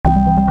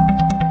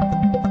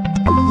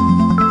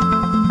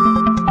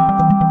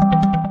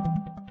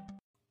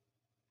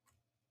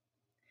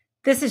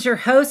This is your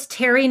host,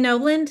 Terry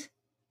Noland,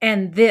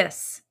 and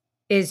this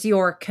is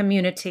your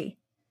community.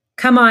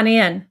 Come on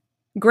in,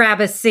 grab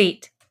a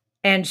seat,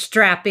 and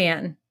strap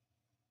in.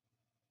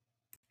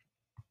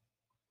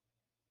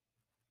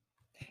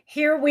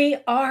 Here we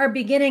are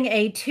beginning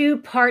a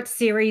two-part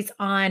series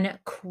on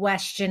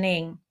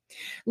questioning.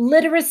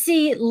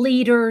 Literacy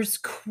leaders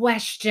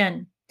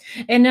question.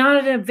 And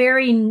not in a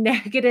very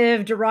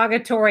negative,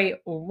 derogatory,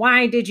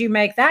 why did you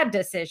make that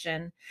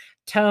decision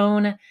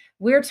tone.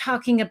 We're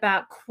talking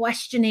about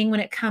questioning when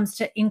it comes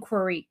to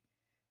inquiry,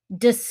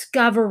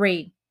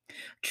 discovery,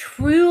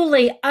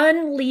 truly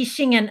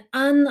unleashing and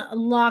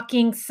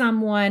unlocking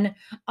someone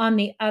on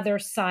the other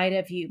side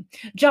of you.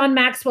 John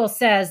Maxwell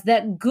says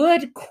that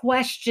good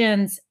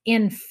questions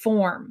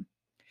inform,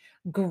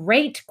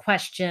 great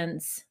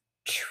questions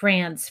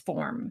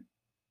transform.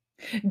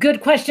 Good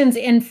questions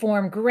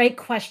inform, great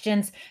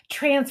questions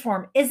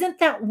transform. Isn't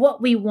that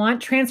what we want?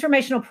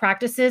 Transformational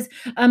practices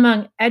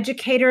among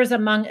educators,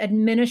 among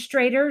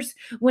administrators,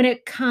 when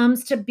it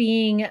comes to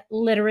being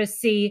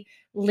literacy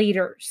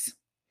leaders.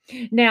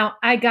 Now,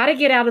 I got to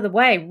get out of the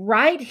way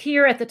right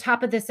here at the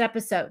top of this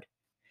episode.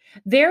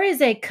 There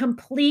is a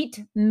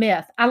complete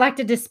myth. I like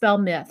to dispel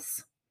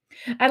myths.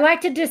 I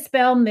like to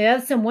dispel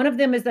myths, and one of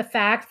them is the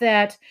fact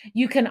that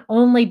you can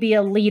only be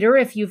a leader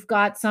if you've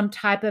got some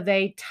type of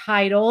a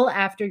title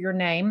after your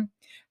name.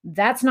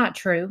 That's not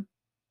true.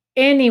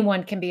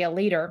 Anyone can be a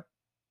leader.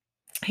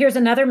 Here's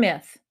another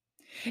myth,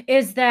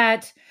 is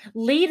that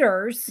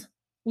leaders,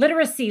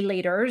 literacy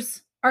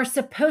leaders, are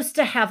supposed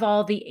to have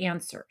all the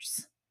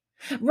answers.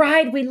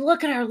 Right? We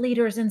look at our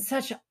leaders in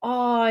such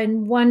awe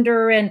and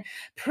wonder and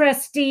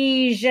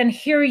prestige. And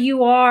here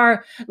you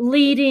are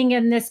leading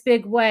in this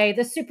big way,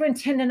 the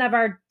superintendent of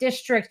our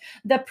district,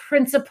 the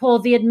principal,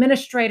 the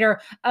administrator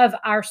of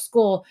our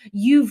school.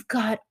 You've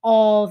got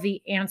all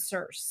the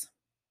answers.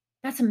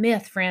 That's a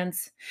myth,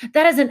 friends.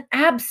 That is an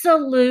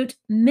absolute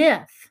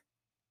myth.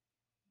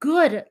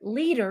 Good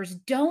leaders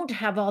don't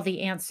have all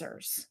the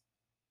answers.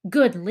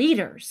 Good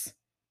leaders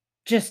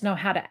just know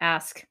how to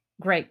ask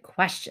great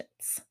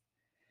questions.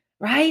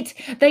 Right?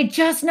 They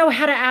just know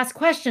how to ask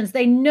questions.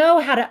 They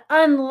know how to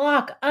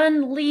unlock,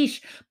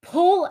 unleash,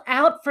 pull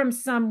out from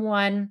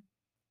someone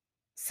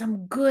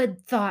some good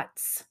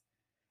thoughts,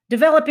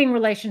 developing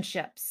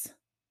relationships.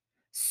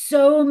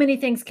 So many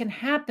things can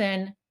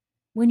happen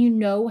when you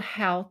know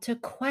how to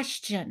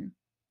question.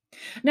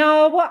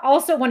 Now, I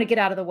also want to get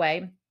out of the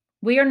way.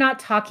 We are not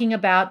talking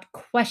about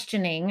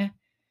questioning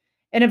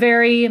in a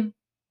very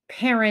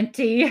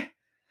parenty,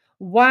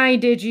 why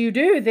did you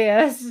do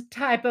this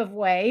type of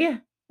way,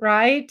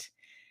 right?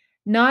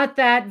 Not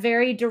that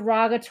very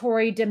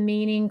derogatory,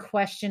 demeaning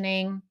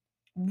questioning.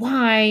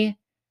 Why?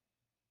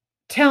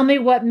 Tell me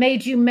what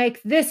made you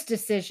make this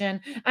decision.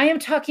 I am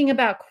talking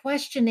about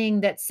questioning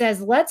that says,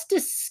 let's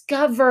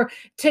discover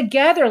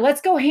together.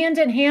 Let's go hand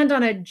in hand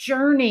on a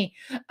journey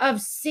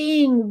of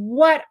seeing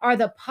what are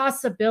the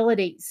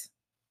possibilities.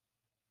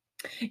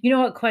 You know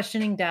what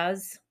questioning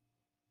does?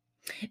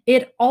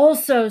 It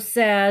also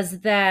says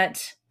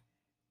that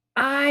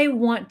I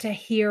want to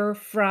hear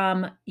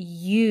from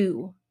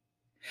you.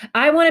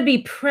 I want to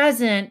be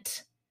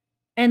present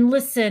and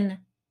listen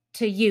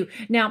to you.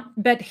 Now,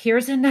 but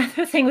here's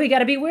another thing we got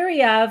to be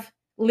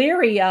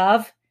leery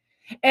of,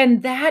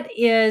 and that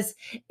is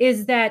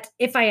that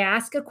if I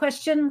ask a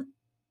question,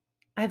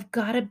 I've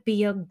got to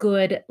be a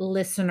good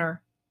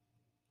listener.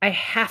 I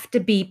have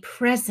to be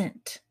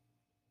present.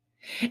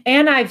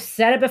 And I've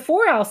said it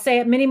before, I'll say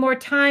it many more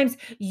times.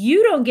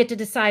 You don't get to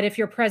decide if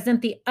you're present.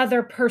 The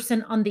other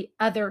person on the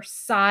other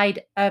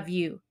side of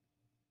you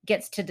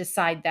gets to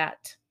decide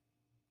that.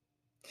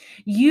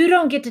 You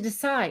don't get to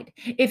decide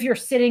if you're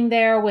sitting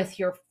there with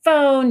your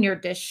phone, you're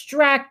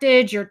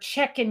distracted, you're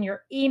checking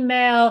your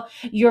email,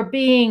 you're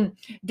being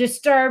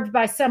disturbed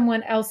by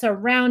someone else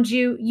around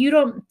you.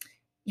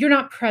 You're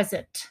not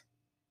present.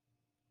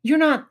 You're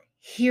not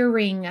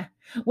hearing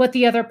what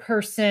the other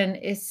person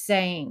is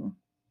saying.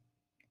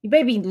 You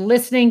may be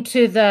listening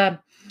to the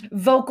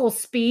vocal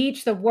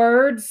speech, the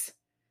words,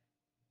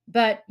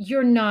 but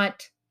you're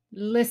not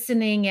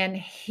listening and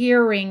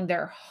hearing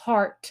their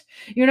heart.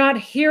 You're not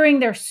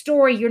hearing their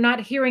story. You're not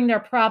hearing their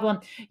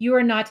problem. You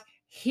are not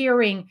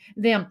hearing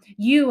them.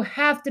 You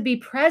have to be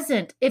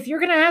present. If you're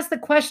going to ask the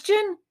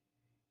question,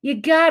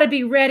 you got to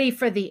be ready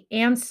for the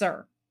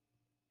answer.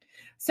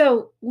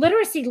 So,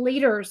 literacy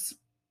leaders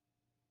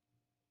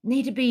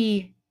need to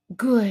be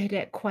good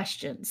at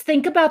questions.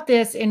 Think about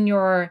this in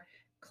your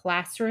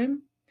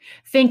classroom.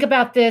 Think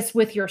about this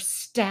with your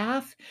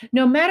staff.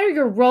 No matter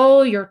your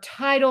role, your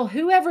title,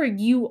 whoever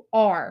you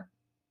are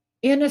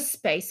in a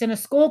space, in a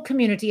school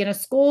community, in a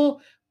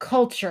school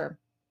culture,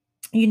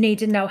 you need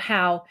to know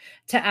how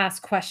to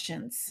ask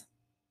questions.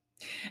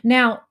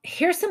 Now,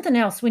 here's something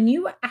else. When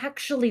you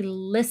actually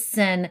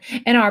listen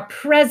and are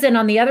present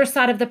on the other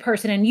side of the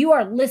person, and you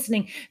are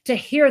listening to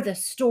hear the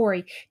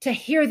story, to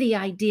hear the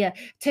idea,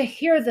 to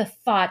hear the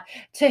thought,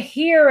 to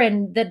hear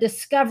and the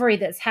discovery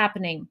that's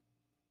happening,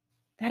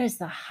 that is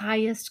the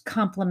highest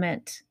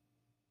compliment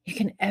you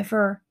can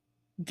ever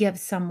give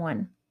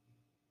someone.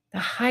 The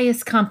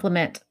highest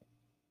compliment.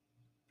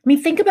 I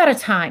mean, think about a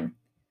time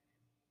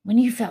when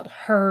you felt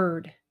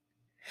heard,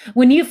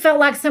 when you felt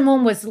like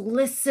someone was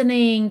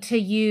listening to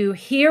you,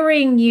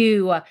 hearing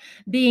you,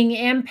 being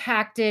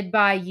impacted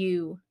by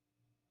you.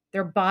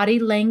 Their body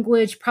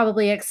language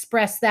probably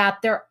expressed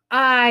that. Their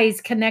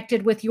eyes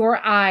connected with your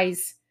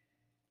eyes.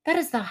 That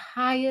is the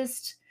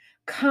highest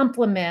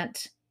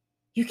compliment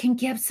you can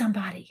give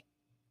somebody.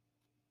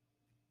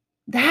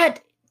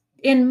 That,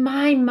 in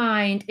my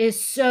mind, is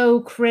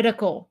so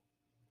critical.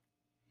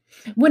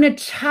 When a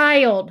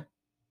child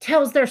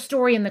tells their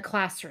story in the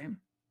classroom,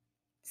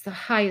 it's the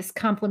highest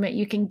compliment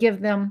you can give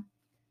them,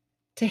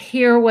 to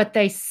hear what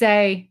they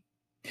say.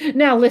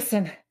 Now,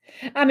 listen,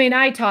 I mean,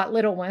 I taught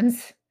little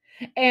ones,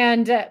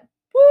 and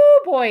whoo,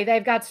 boy,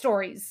 they've got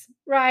stories,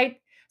 right?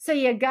 So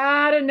you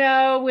got to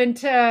know when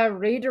to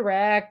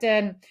redirect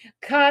and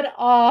cut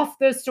off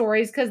the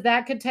stories because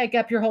that could take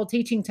up your whole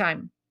teaching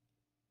time.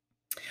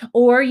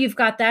 Or you've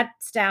got that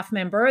staff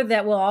member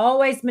that will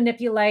always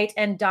manipulate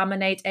and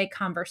dominate a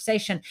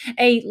conversation.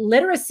 A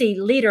literacy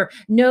leader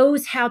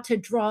knows how to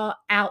draw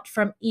out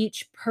from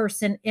each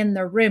person in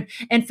the room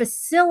and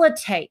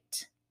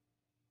facilitate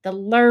the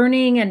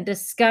learning and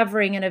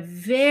discovering in a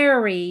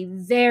very,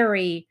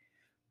 very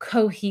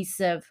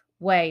cohesive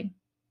way.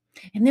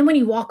 And then when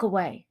you walk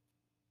away,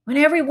 when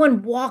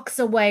everyone walks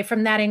away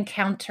from that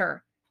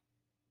encounter,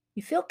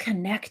 you feel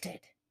connected.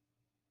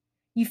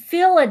 You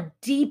feel a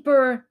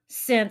deeper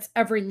sense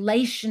of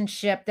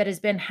relationship that has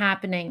been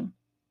happening.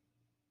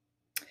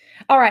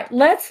 All right,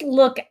 let's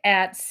look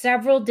at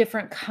several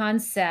different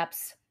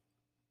concepts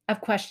of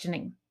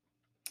questioning.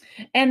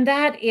 And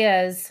that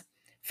is,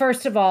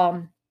 first of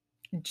all,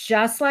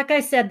 just like I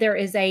said, there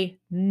is a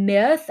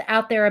myth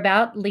out there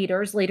about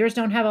leaders. Leaders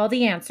don't have all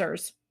the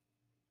answers,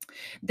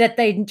 that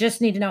they just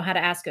need to know how to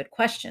ask good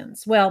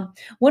questions. Well,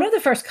 one of the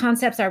first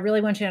concepts I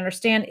really want you to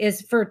understand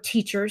is for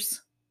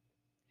teachers.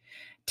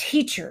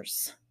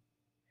 Teachers.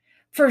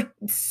 For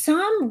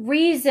some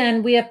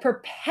reason, we have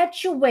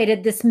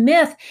perpetuated this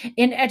myth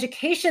in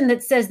education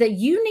that says that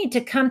you need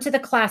to come to the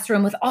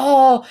classroom with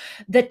all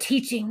the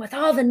teaching, with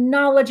all the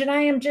knowledge, and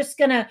I am just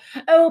going to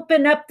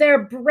open up their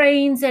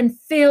brains and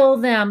fill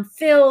them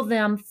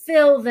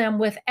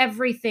with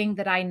everything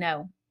that I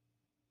know.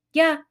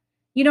 Yeah,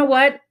 you know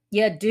what?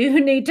 You do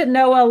need to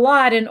know a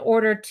lot in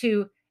order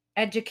to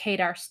educate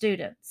our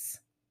students.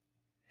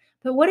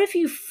 But what if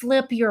you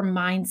flip your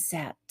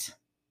mindset?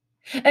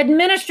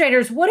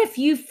 Administrators, what if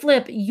you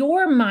flip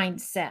your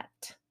mindset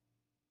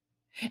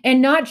and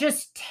not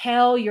just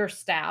tell your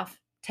staff,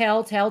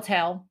 tell?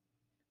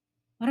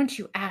 Why don't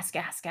you ask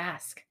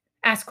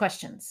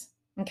questions?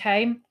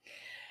 Okay.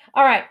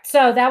 All right.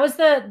 So that was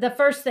the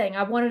first thing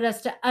I wanted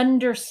us to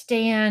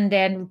understand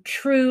and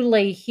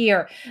truly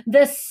hear.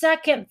 The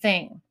second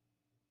thing,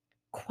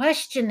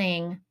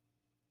 questioning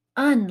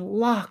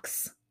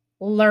unlocks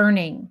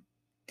learning.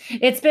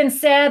 It's been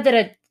said that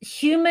a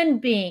human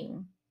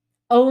being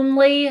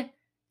only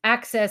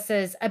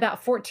accesses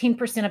about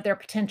 14% of their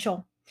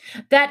potential.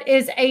 That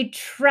is a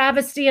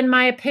travesty, in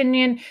my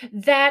opinion.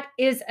 That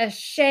is a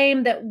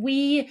shame that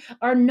we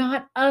are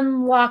not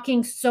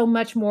unlocking so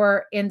much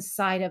more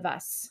inside of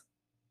us.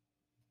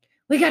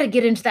 We got to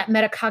get into that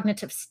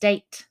metacognitive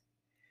state.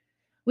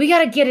 We got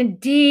to get in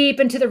deep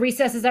into the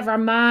recesses of our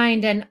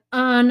mind and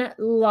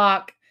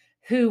unlock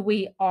who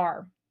we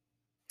are.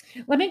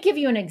 Let me give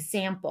you an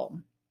example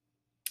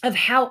of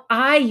how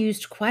I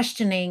used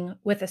questioning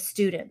with a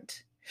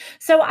student.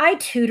 So I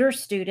tutor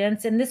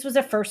students, and this was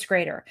a first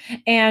grader,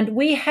 and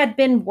we had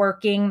been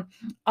working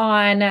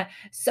on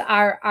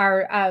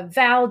our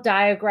vowel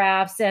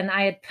diagraphs, and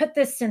I had put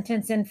this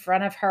sentence in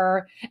front of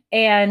her,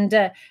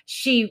 and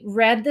she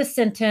read the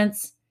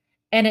sentence,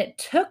 and it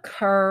took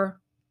her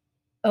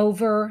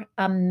over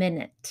a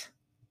minute.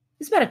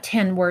 It's about a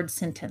 10-word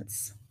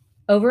sentence,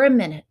 over a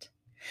minute,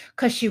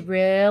 because she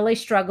really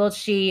struggled.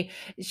 She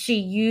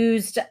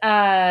used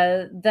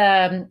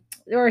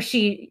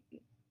she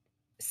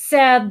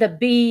said the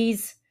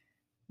B's,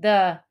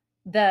 the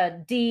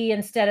D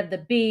instead of the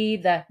B,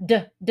 the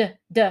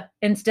d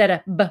instead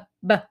of b.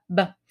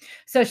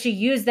 So she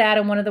used that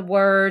in one of the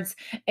words,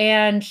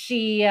 and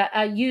she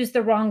used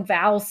the wrong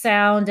vowel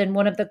sound in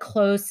one of the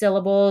closed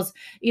syllables.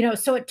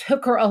 So it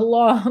took her a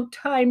long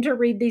time to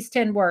read these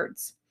 10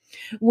 words.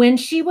 When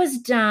she was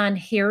done,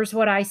 here's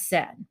what I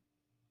said.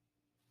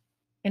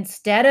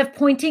 Instead of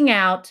pointing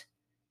out,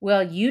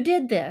 well, you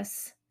did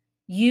this,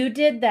 you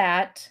did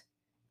that,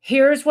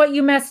 here's what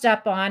you messed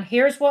up on,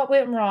 here's what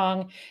went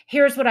wrong,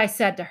 here's what I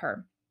said to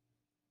her.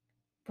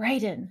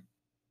 Braden,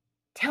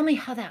 tell me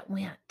how that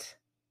went.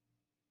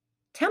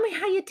 Tell me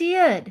how you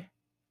did.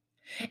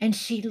 And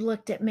she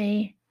looked at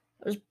me,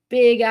 those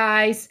big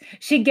eyes.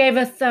 She gave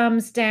a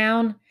thumbs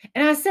down.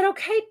 And I said,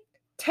 okay,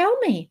 tell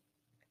me.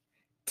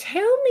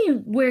 Tell me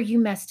where you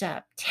messed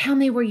up. Tell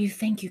me where you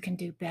think you can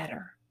do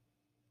better.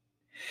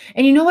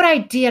 And you know what I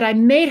did? I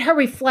made her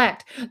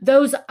reflect.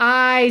 Those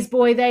eyes,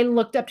 boy, they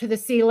looked up to the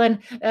ceiling.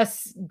 A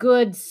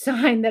good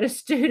sign that a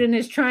student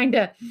is trying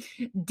to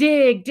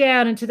dig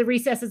down into the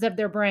recesses of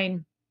their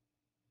brain.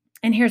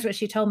 And here's what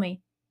she told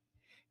me.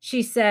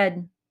 She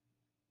said,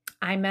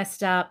 I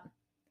messed up.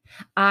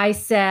 I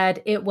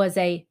said it was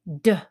a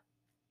D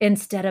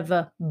instead of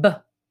a B.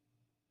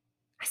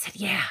 I said,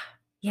 yeah,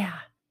 yeah.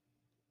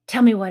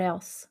 Tell me what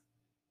else.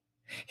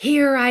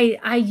 Here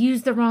I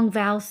used the wrong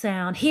vowel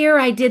sound. Here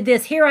I did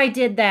this. Here I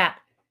did that.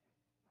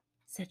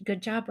 I said,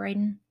 good job,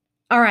 Braden.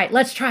 All right,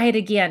 let's try it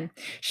again.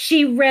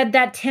 She read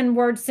that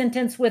 10-word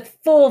sentence with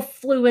full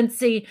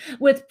fluency,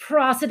 with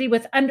prosody,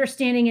 with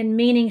understanding and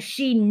meaning.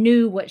 She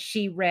knew what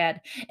she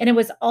read. And it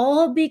was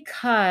all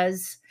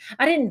because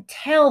I didn't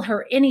tell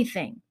her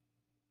anything.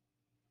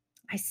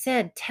 I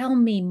said, tell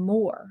me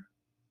more.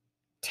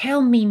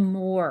 Tell me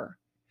more.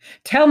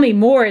 Tell me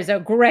more is a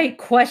great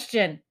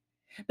question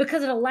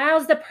because it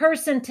allows the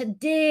person to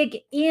dig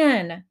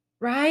in,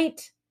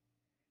 right?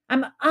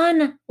 I'm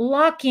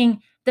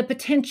unlocking the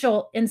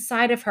potential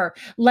inside of her,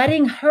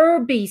 letting her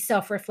be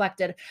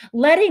self-reflected,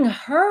 letting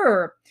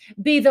her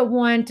be the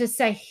one to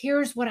say,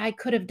 here's what I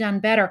could have done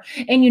better.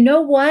 And you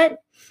know what?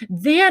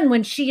 Then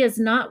when she is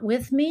not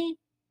with me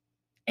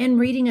and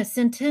reading a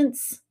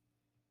sentence,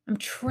 I'm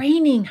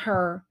training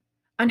her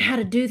on how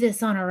to do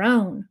this on her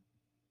own.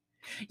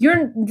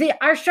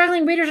 Our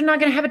struggling readers are not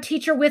going to have a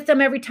teacher with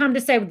them every time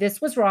to say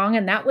this was wrong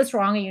and that was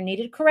wrong and you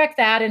needed to correct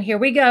that and here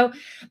we go.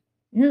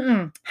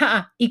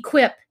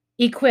 Equip.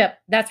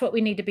 That's what we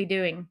need to be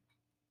doing.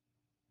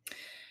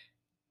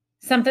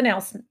 Something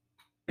else.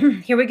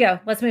 Here we go.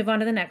 Let's move on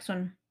to the next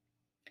one.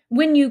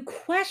 When you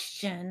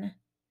question,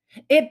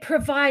 it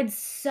provides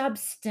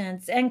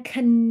substance and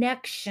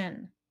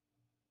connection.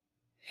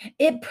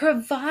 It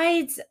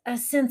provides a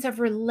sense of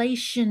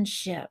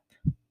relationship.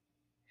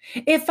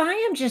 If I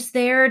am just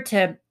there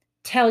to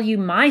tell you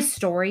my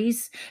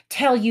stories,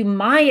 tell you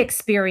my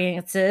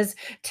experiences,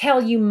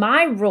 tell you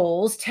my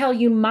rules, tell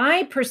you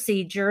my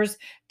procedures,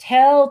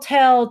 tell,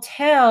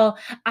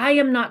 I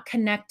am not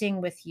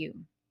connecting with you.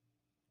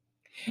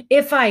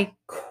 If I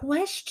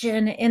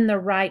question in the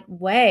right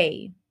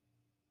way,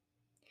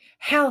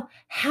 how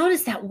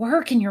does that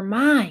work in your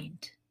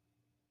mind?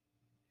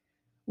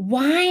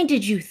 Why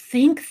did you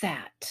think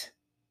that?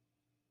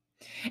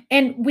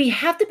 And we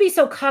have to be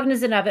so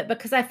cognizant of it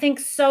because I think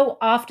so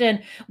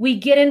often we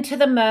get into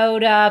the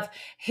mode of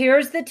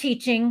here's the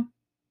teaching,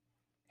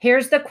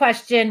 here's the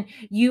question,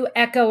 you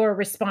echo a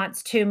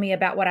response to me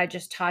about what I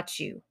just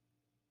taught you.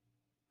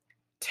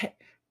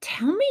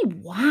 Tell me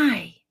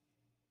why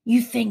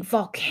you think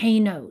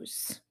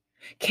volcanoes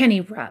can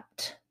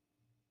erupt.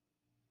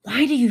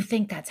 Why do you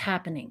think that's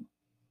happening?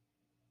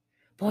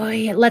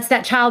 Boy, it lets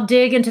that child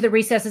dig into the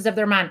recesses of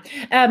their mind.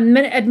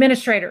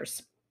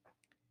 Administrators,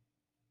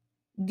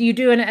 you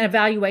do an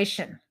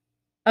evaluation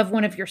of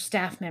one of your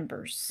staff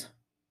members.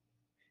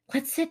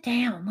 Let's sit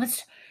down.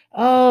 Let's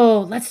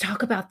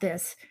talk about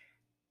this.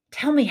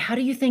 Tell me, how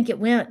do you think it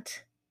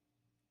went?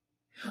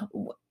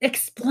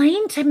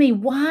 Explain to me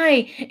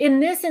why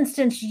in this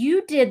instance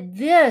you did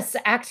this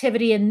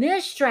activity and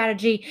this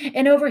strategy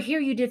and over here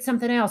you did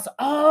something else.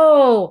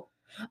 Oh,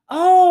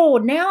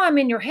 now I'm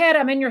in your head.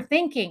 I'm in your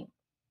thinking.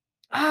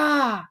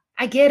 I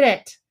get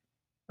it.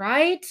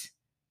 Right?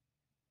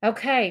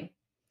 Okay.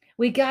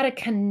 We got to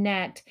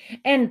connect.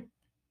 And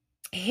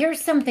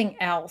here's something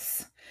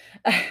else.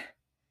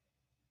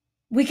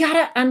 We got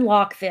to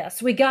unlock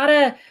this. We got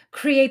to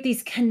create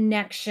these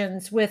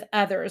connections with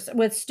others,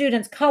 with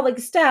students,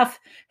 colleagues, staff,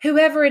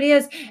 whoever it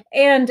is.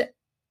 And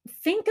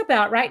think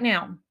about right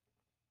now,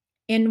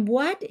 in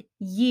what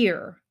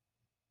year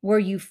were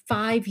you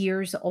 5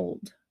 years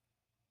old?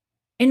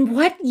 In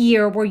what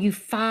year were you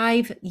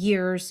 5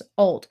 years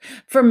old?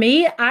 For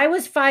me, I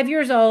was 5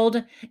 years old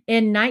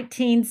in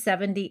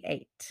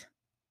 1978.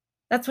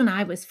 That's when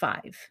I was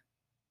 5.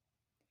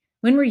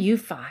 When were you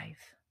 5?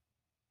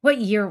 What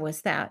year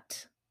was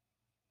that?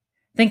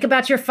 Think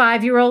about your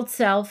 5-year-old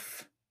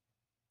self.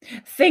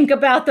 Think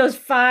about those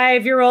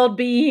 5-year-old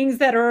beings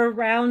that are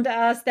around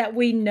us that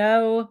we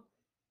know.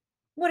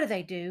 What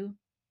do?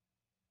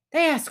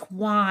 They ask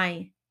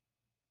why.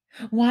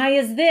 Why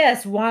is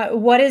this? Why?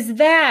 What is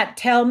that?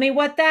 Tell me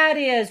what that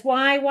is.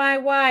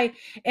 Why?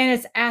 And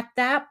it's at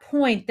that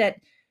point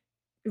that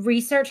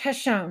research has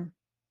shown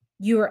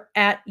you're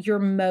at your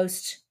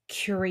most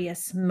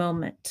curious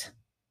moment.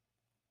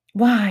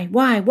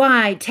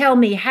 Why? Tell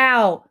me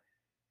how.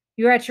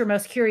 You're at your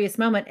most curious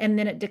moment, and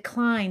then it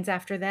declines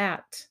after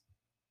that.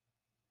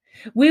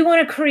 We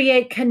want to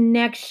create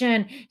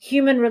connection,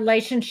 human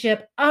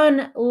relationship,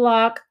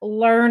 unlock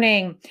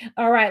learning.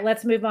 All right,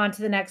 let's move on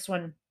to the next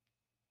one.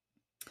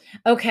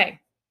 Okay.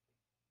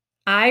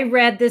 I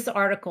read this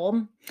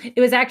article. It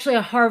was actually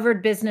a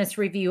Harvard Business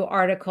Review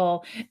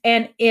article,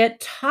 and it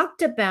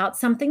talked about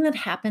something that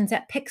happens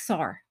at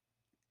Pixar.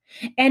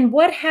 And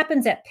what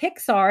happens at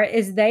Pixar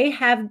is they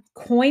have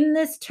coined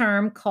this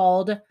term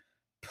called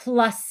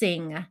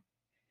plussing.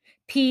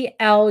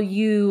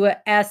 Plussing,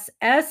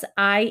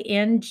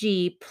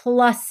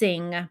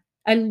 plussing.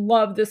 I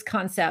love this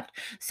concept.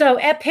 So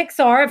at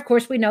Pixar, of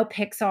course, we know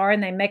Pixar,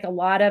 and they make a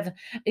lot of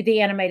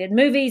the animated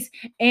movies.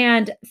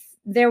 And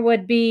there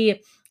would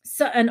be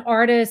an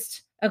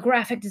artist, a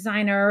graphic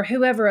designer, or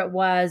whoever it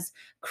was,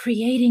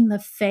 creating the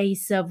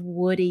face of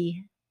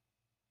Woody,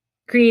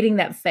 creating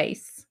that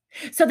face.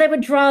 So they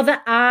would draw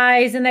the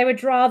eyes and they would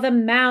draw the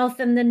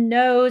mouth and the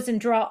nose and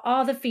draw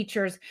all the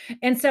features.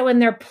 And so in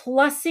their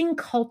plussing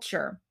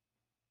culture,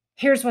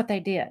 here's what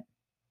they did.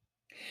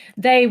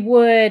 They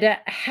would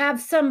have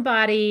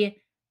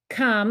somebody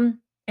come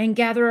and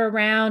gather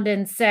around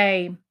and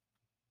say,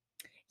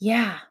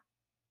 yeah,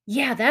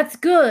 yeah, that's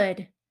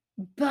good.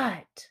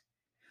 But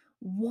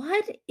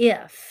what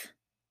if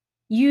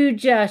you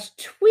just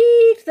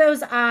tweak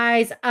those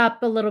eyes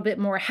up a little bit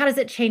more? How does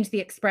it change the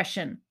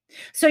expression?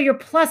 So you're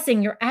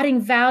plussing, you're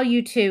adding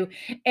value to,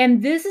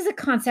 and this is a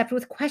concept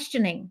with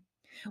questioning.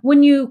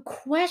 When you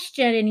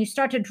question and you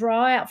start to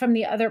draw out from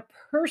the other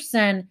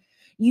person,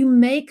 you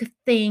make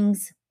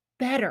things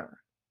better.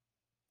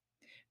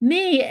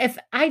 Me, if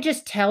I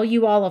just tell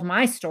you all of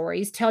my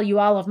stories, tell you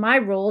all of my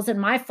rules and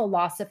my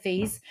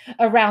philosophies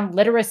around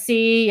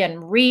literacy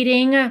and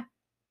reading, I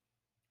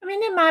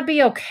mean, it might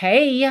be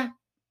okay.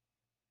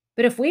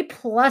 But if we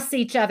plus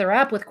each other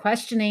up with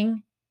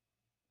questioning,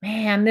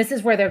 man, this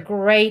is where the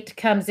great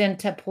comes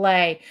into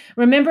play.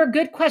 Remember,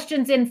 good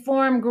questions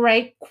inform,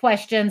 great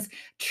questions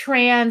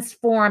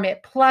transform.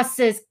 It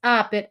pluses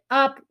up, it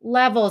up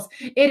levels,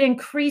 it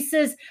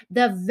increases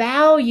the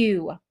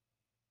value.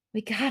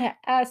 We got to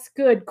ask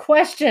good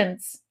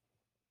questions.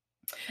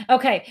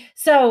 Okay,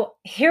 so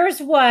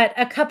here's what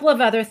a couple of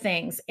other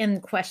things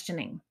in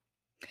questioning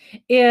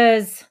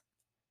is: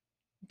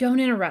 don't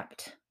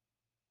interrupt.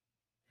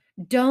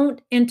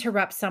 Don't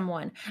interrupt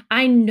someone.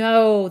 I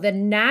know the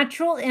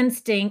natural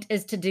instinct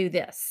is to do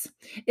this,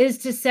 is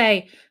to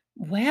say,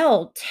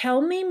 well,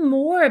 tell me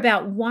more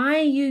about why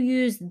you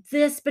use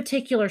this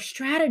particular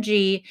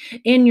strategy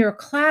in your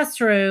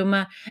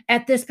classroom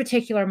at this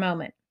particular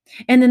moment.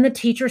 And then the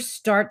teacher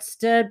starts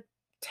to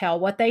tell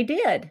what they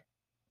did.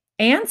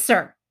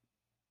 Answer.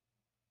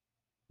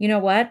 You know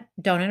what?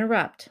 Don't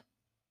interrupt.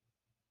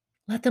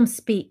 Let them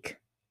speak.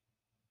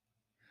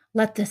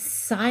 Let the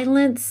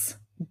silence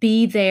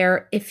be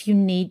there if you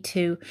need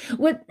to.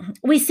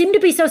 We seem to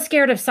be so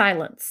scared of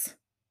silence.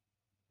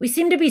 We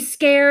seem to be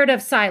scared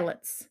of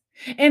silence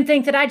and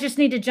think that I just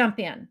need to jump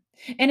in.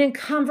 And in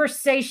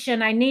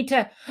conversation, I need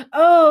to,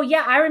 oh,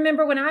 yeah, I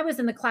remember when I was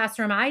in the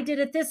classroom, I did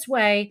it this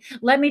way.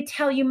 Let me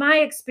tell you my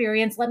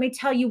experience. Let me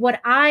tell you what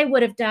I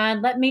would have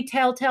done. Let me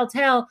tell.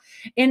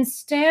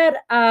 Instead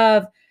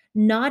of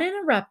not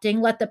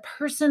interrupting, let the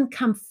person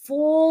come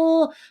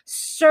full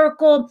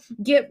circle,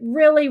 get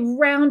really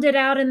rounded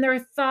out in their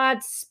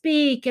thoughts,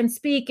 speak and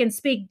speak and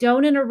speak.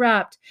 Don't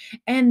interrupt.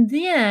 And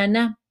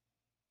then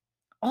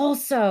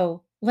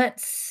also let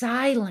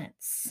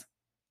silence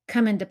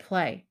come into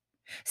play.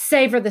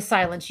 Savor the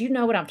silence. You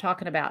know what I'm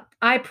talking about.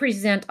 I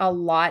present a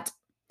lot.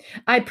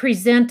 Either,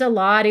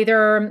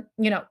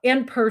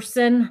 in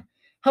person,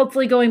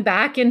 hopefully going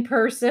back in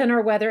person,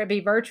 or whether it be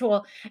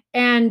virtual.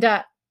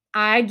 And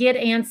I get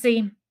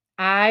antsy.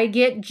 I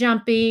get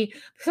jumpy.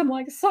 I'm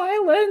like,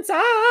 silence. What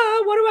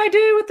do I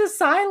do with the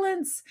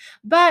silence?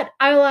 But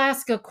I'll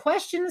ask a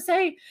question and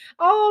say,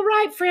 all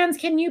right, friends,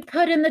 can you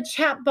put in the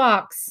chat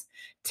box?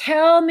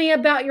 Tell me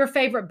about your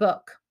favorite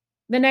book,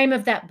 the name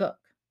of that book.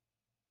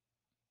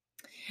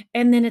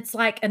 And then it's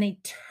like an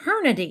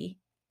eternity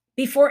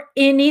before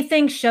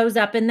anything shows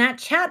up in that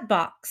chat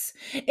box.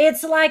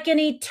 It's like an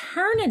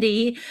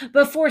eternity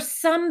before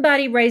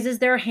somebody raises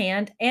their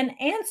hand and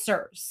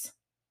answers.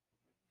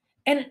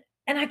 And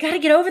I got to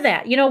get over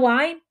that. You know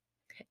why?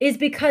 Is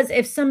because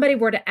if somebody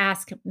were to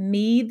ask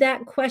me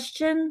that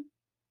question,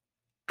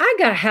 I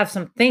got to have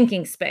some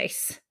thinking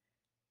space.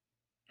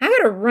 I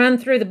got to run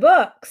through the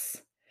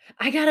books.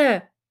 I got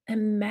to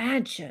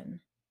imagine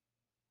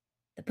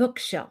the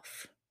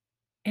bookshelf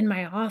in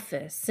my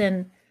office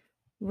and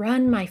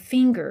run my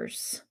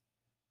fingers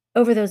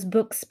over those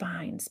book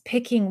spines,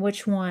 picking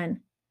which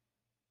one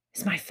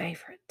is my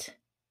favorite.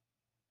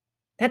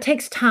 That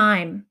takes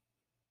time.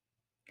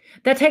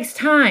 That takes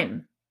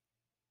time.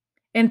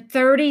 And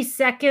 30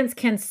 seconds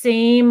can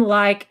seem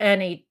like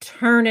an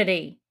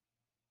eternity.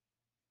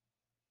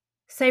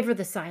 Savor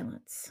the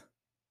silence.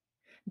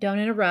 Don't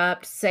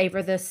interrupt.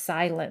 Savor the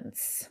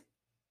silence.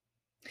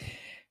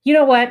 You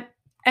know what?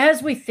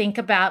 As we think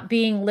about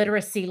being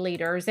literacy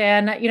leaders,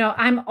 and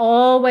I'm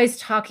always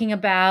talking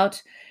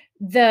about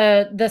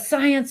the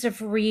science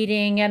of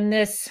reading and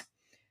this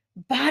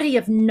body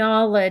of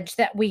knowledge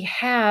that we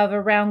have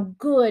around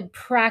good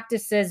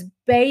practices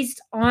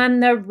based on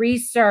the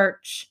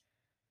research.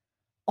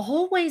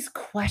 Always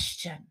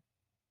question.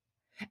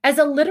 As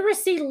a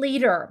literacy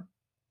leader,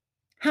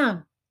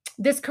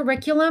 this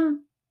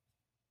curriculum,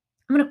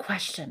 I'm going to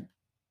question.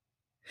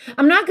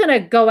 I'm not going to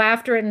go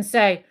after it and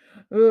say,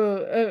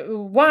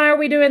 why are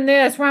we doing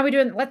this? Why are we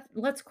doing?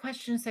 Let's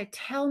question and say,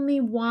 tell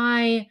me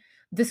why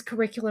this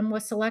curriculum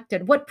was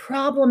selected. What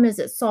problem is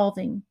it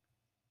solving?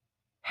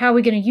 How are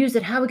we going to use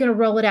it? How are we going to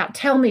roll it out?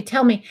 Tell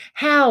me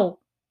how.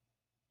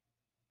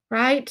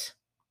 Right?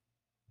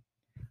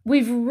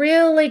 We've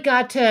really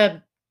got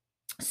to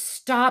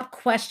stop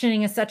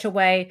questioning in such a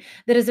way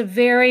that is a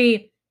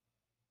very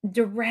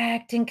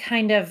direct and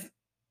kind of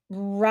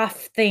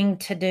rough thing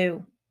to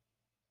do.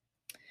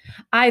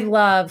 I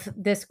love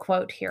this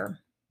quote here.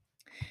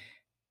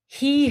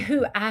 He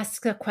who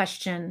asks a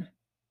question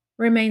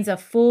remains a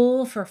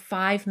fool for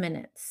 5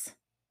 minutes.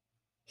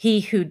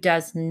 He who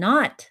does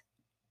not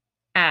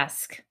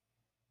ask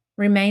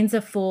remains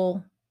a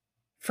fool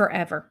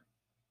forever.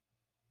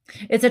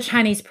 It's a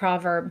Chinese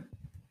proverb.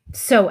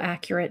 So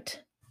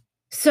accurate.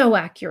 So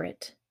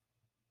accurate.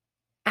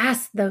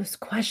 Ask those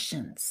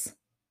questions.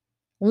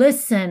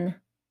 Listen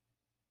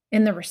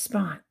in the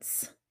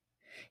response.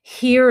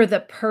 Hear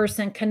the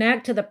person,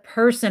 connect to the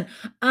person,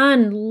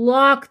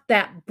 unlock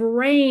that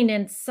brain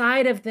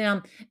inside of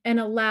them,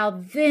 and allow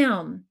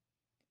them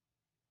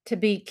to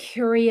be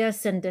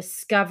curious and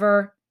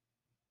discover,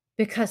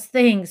 because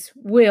things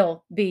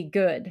will be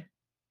good.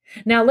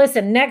 Now,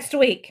 listen, next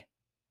week,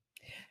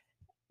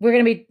 we're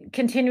going to be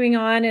continuing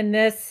on in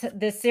this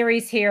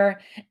series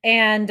here,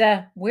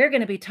 and we're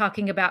going to be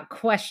talking about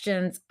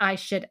questions I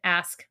should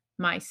ask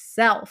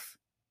myself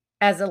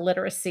as a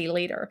literacy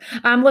leader.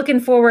 I'm looking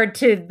forward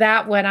to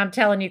that one. I'm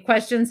telling you,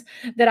 questions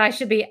that I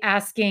should be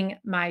asking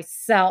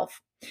myself.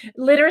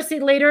 Literacy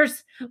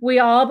leaders, we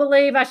all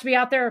believe I should be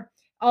out there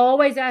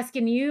always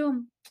asking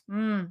you.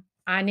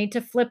 I need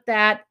to flip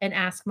that and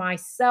ask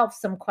myself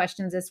some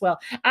questions as well.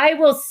 I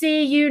will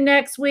see you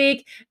next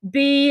week.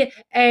 Be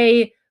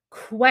a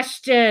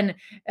question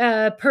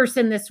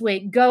person this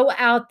week. Go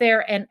out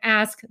there and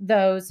ask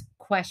those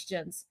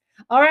questions.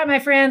 All right, my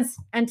friends,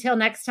 until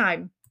next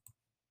time.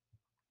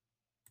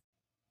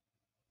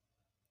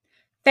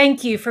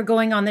 Thank you for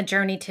going on the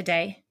journey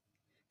today.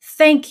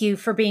 Thank you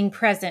for being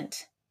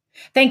present.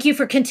 Thank you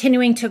for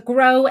continuing to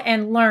grow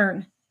and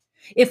learn.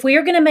 If we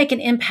are going to make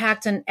an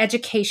impact on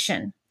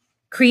education,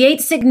 create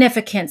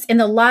significance in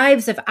the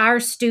lives of our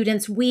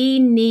students, we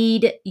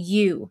need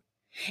you.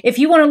 If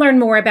you want to learn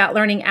more about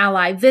Learning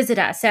Ally, visit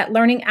us at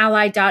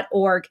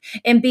learningally.org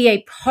and be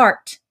a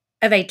part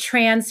of a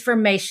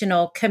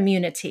transformational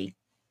community.